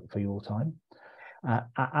much for your time.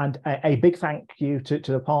 And a big thank you to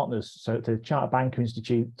the partners, so to the Chartered Banker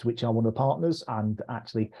Institute, to which are one of the partners and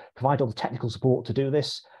actually provide all the technical support to do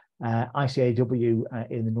this, ICAEW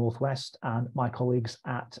in the Northwest, and my colleagues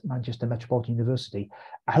at Manchester Metropolitan University.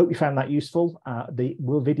 I hope you found that useful. The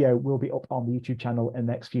video will be up on the YouTube channel in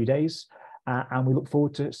the next few days. And we look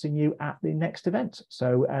forward to seeing you at the next event.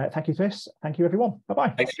 So thank you, Chris. Thank you, everyone.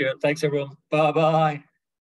 Bye-bye. Thanks, everyone. Bye-bye.